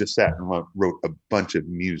 So he just sat and wrote a bunch of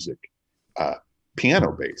music,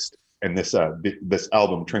 piano based. And this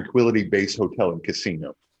album, Tranquility Base Hotel and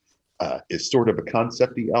Casino, is sort of a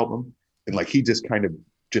concept-y album. And like he just kind of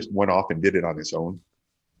just went off and did it on his own.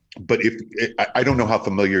 But I don't know how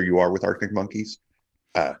familiar you are with Arctic Monkeys.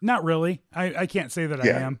 Not really. I can't say that I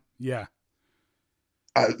am. Yeah.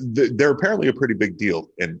 They're apparently a pretty big deal.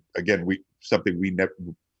 And again, something we never,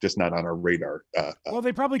 just not on our radar. Well,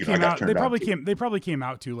 they probably came out. They probably came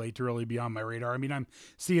out too late to really be on my radar. I mean, I'm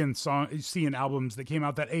seeing albums that came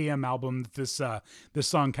out. That AM album that this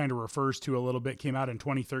song kind of refers to a little bit came out in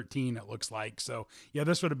 2013. It looks like. So yeah,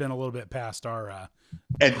 this would have been a little bit past our.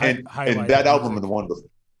 And that album and the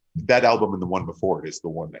one before it is the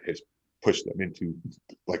one that has pushed them into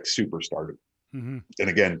like superstardom. Mm-hmm. And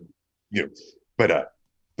again, you know, but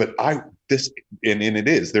it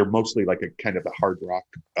is, they're mostly like a kind of a hard rock,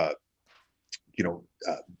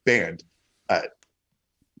 band. I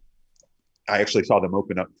actually saw them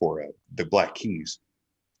open up for the Black Keys.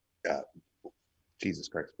 Jesus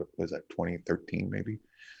Christ, what was that, 2013 maybe?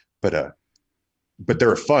 But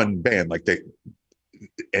they're a fun band.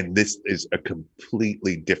 And this is a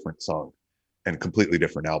completely different song and completely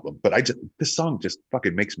different album. But this song just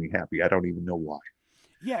fucking makes me happy. I don't even know why.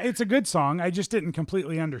 Yeah, it's a good song. I just didn't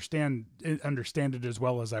completely understand it as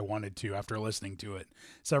well as I wanted to after listening to it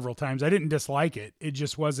several times. I didn't dislike it. It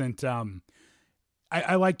just wasn't.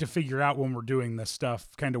 I like to figure out when we're doing this stuff,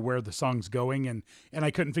 kind of where the song's going, and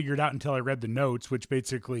I couldn't figure it out until I read the notes, which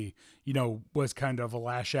basically, was kind of a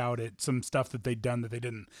lash out at some stuff that they'd done that they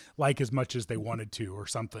didn't like as much as they wanted to, or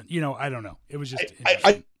something. I don't know. It was just.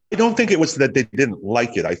 I don't think it was that they didn't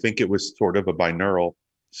like it. I think it was sort of a binaural,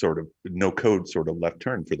 sort of no code sort of left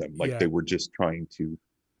turn for them. They were just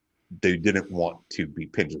they didn't want to be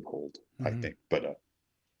pigeonholed, I think. But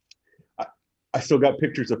I still got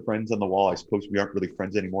pictures of friends on the wall. I suppose we aren't really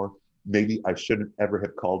friends anymore. Maybe I shouldn't ever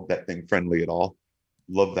have called that thing friendly at all.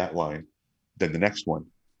 Love that line. Then the next one,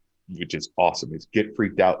 which is awesome, is get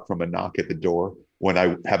freaked out from a knock at the door when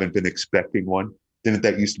I haven't been expecting one. Didn't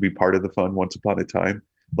that used to be part of the fun once upon a time?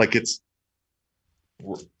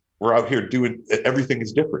 We're out here doing, everything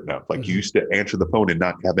is different now. You used to answer the phone and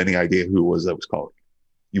not have any idea who it was that was calling.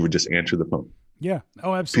 You would just answer the phone. Yeah.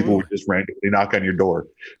 Oh, absolutely. People would just randomly knock on your door,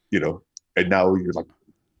 and now you're like,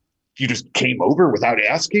 you just came over without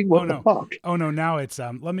asking? What the fuck? Oh no. Now it's,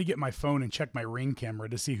 let me get my phone and check my Ring camera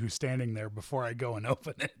to see who's standing there before I go and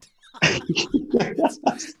open it.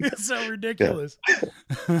 it's so ridiculous.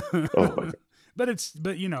 Oh, but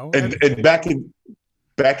and back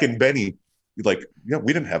in Benny, we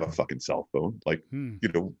didn't have a fucking cell phone. We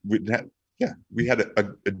had a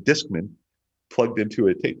Discman plugged into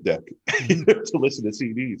a tape deck to listen to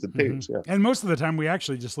CDs and tapes. Yeah. And most of the time we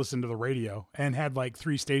actually just listened to the radio and had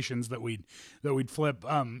 3 stations that we'd flip.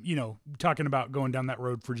 Talking about going down that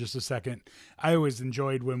road for just a second, I always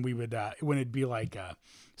enjoyed when we would when it'd be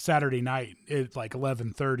Saturday night at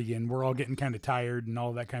 11:30 and we're all getting kind of tired and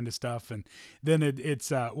all that kind of stuff, and then it's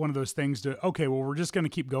one of those things we're just going to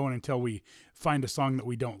keep going until we find a song that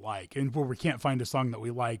we don't like, and where we can't find a song that we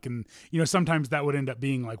like, and sometimes that would end up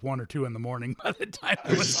being 1 or 2 in the morning by the time I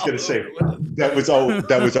was just going to say that was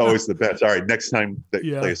always the best. All right, next time that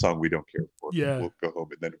you play a song we don't care for, we'll go home,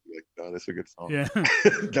 and then it'll be no, this is a good song. Yeah.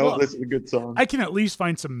 No, Well, this is a good song. I can at least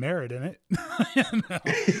find some merit in it. No.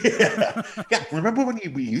 Yeah. Remember when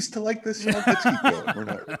we used to like this song? Let's keep going. We're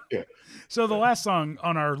not. Yeah. So the last song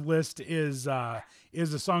on our list is a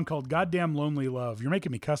song called "Goddamn Lonely Love." You're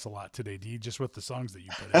making me cuss a lot today, D, just with the songs that you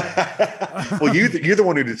put in. Well, you're the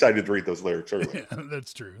one who decided to read those lyrics earlier. Yeah,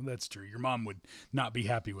 that's true. That's true. Your mom would not be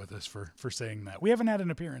happy with us for saying that. We haven't had an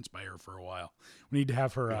appearance by her for a while. We need to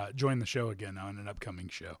have her join the show again on an upcoming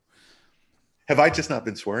show. Have I just not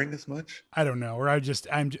been swearing as much? I don't know, or I'm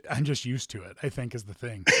just used to it, I think, is the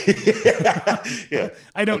thing. Yeah.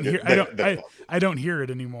 I don't hear it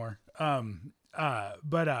anymore.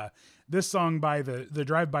 But this song by the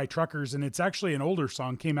Drive-By Truckers, and it's actually an older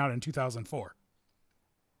song, came out in 2004.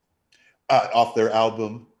 Off their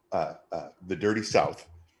album, The Dirty South.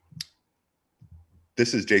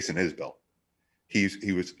 This is Jason Isbell.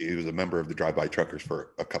 He was a member of the Drive-By Truckers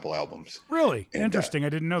for a couple albums. Really? And, interesting. I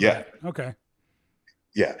didn't know yeah. that. Okay.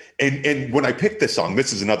 Yeah, and when I picked this song,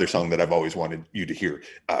 this is another song that I've always wanted you to hear,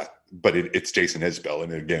 but it's Jason Isbell,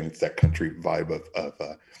 and again, it's that country vibe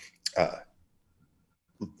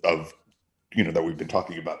of that we've been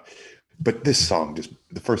talking about. But this song, just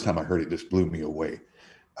the first time I heard it, just blew me away.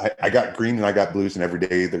 I got green and I got blues, and every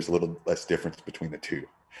day there's a little less difference between the two.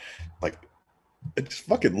 Like, I just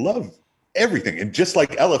fucking love everything, and just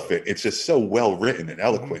like Elephant, it's just so well written and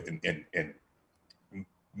eloquent and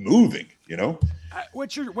moving,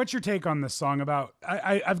 What's your take on this song? About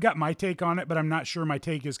I've got my take on it, but I'm not sure my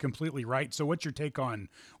take is completely right. So what's your take on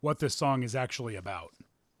what this song is actually about?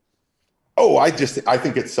 Oh, I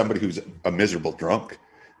think it's somebody who's a miserable drunk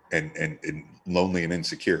and lonely and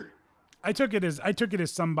insecure. I took it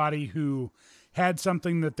as somebody who had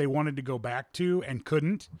something that they wanted to go back to and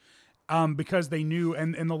couldn't. Because they knew,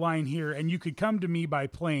 and the line here, and you could come to me by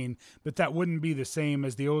plane, but that wouldn't be the same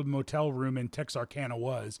as the old motel room in Texarkana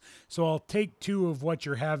was. So I'll take 2 of what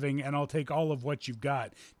you're having, and I'll take all of what you've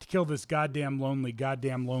got to kill this goddamn lonely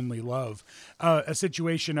love. A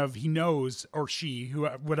situation of he knows, or she,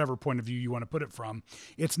 whatever point of view you want to put it from,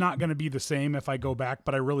 it's not going to be the same if I go back,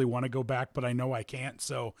 but I really want to go back, but I know I can't.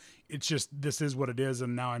 So it's just, this is what it is,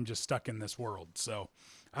 and now I'm just stuck in this world. So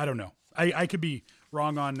I don't know. I could be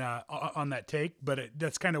wrong on that take, but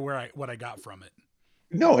that's kind of what I got from it.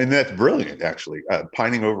 No, and that's brilliant, actually.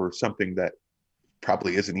 Pining over something that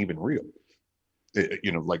probably isn't even real.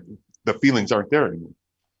 Like the feelings aren't there anymore.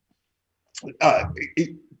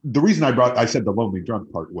 The reason I said the lonely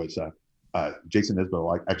drunk part was Jason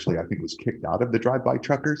Isbell I think was kicked out of the Drive-By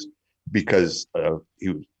Truckers because he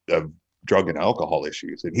was of drug and alcohol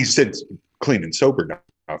issues, and he's since clean and sober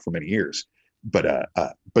now for many years. But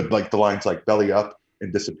like the lines like belly up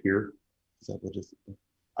and disappear. Is that what it is?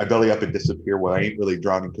 I belly up and disappear. Well, I ain't really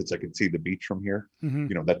drowning because I can see the beach from here.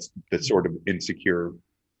 Mm-hmm. That's sort of insecure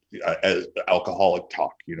as alcoholic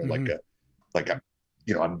talk,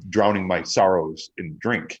 Mm-hmm. I'm drowning my sorrows in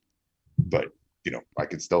drink, but I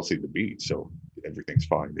can still see the beach. So everything's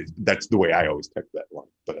fine. That's the way I always take that line.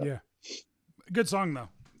 But yeah. Good song though.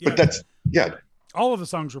 Yeah. But all of the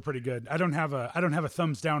songs were pretty good. I don't have a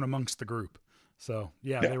thumbs down amongst the group. So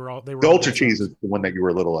yeah. They were the Ultra Cheese is the one that you were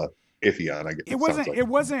a little iffy on. I guess it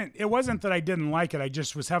wasn't that I didn't like it. I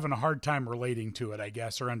just was having a hard time relating to it, I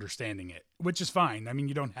guess, or understanding it, which is fine. I mean,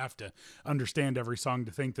 you don't have to understand every song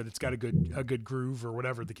to think that it's got a good groove or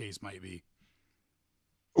whatever the case might be.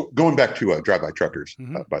 Going back to Drive-By Truckers,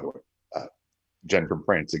 Mm-hmm. By the way, Jen from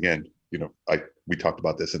France again. We talked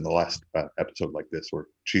about this in the last episode like this, where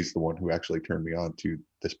she's the one who actually turned me on to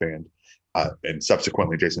this band, and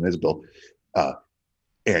subsequently Jason Isbell.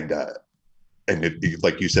 And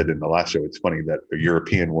like you said in the last show, it's funny that a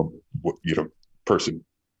European person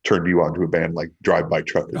turned you on to a band like Drive-By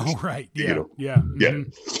Truckers. Oh, right. Yeah. Yeah.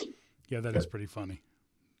 Mm-hmm. Yeah. That is pretty funny.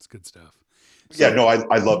 It's good stuff. So, yeah. No,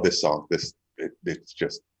 I love this song. It's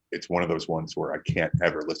one of those ones where I can't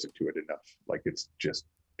ever listen to it enough. Like, it's just,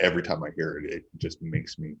 every time I hear it, it just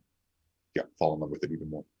makes me fall in love with it even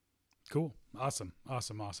more. Cool. Awesome.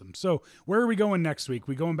 So where are we going next week?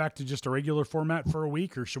 We going back to just a regular format for a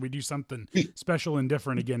week, or should we do something special and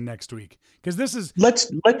different again next week? Because this is,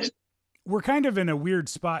 we're kind of in a weird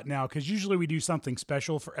spot now, because usually we do something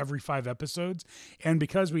special for every 5 episodes. And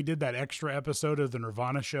because we did that extra episode of the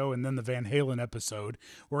Nirvana show and then the Van Halen episode,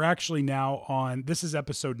 we're actually now on, this is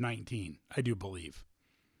episode 19, I do believe.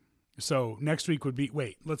 So next week would be,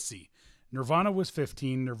 let's see. Nirvana was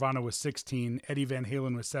 15, Nirvana was 16, Eddie Van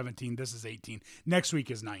Halen was 17, this is 18. Next week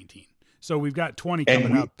is 19. So we've got 20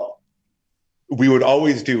 coming up. We would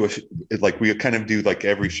always do we kind of do like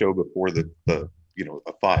every show before the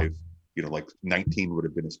a 5, like 19 would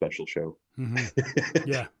have been a special show. Mm-hmm.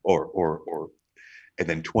 Yeah. or And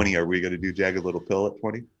then 20, are we going to do Jagged Little Pill at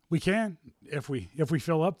 20? We can if we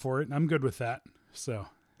fill up for it. I'm good with that. So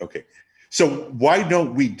okay. So why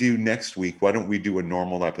don't we do next week? Why don't we do a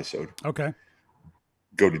normal episode? Okay.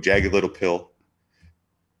 Go to Jagged Little Pill,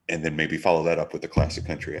 and then maybe follow that up with a classic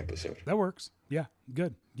country episode. That works. Yeah,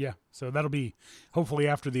 good. Yeah. So that'll be hopefully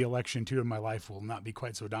after the election too, and my life will not be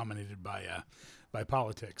quite so dominated by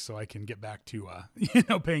politics, so I can get back to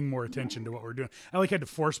paying more attention to what we're doing. I had to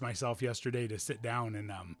force myself yesterday to sit down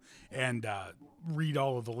and read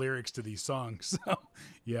all of the lyrics to these songs. So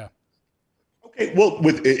yeah. Okay. Well,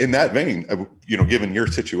 in that vein, given your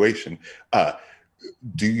situation,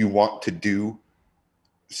 do you want to do?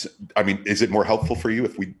 I mean, is it more helpful for you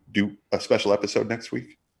if we do a special episode next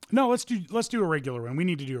week? No, let's do a regular one. We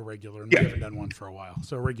need to do a regular one. We haven't done one for a while,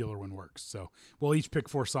 so a regular one works. So we'll each pick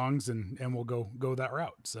 4 songs and we'll go that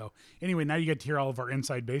route. So anyway, now you get to hear all of our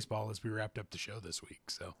inside baseball as we wrapped up the show this week.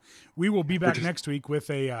 So we will be back next week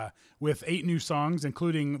with 8 new songs,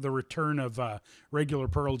 including the return of regular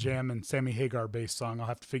Pearl Jam and Sammy Hagar based song. I'll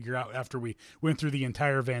have to figure out after we went through the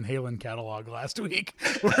entire Van Halen catalog last week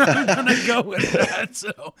where I'm gonna go with that.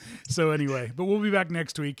 So anyway, but we'll be back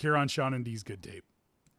next week here on Sean and D's Good Tape.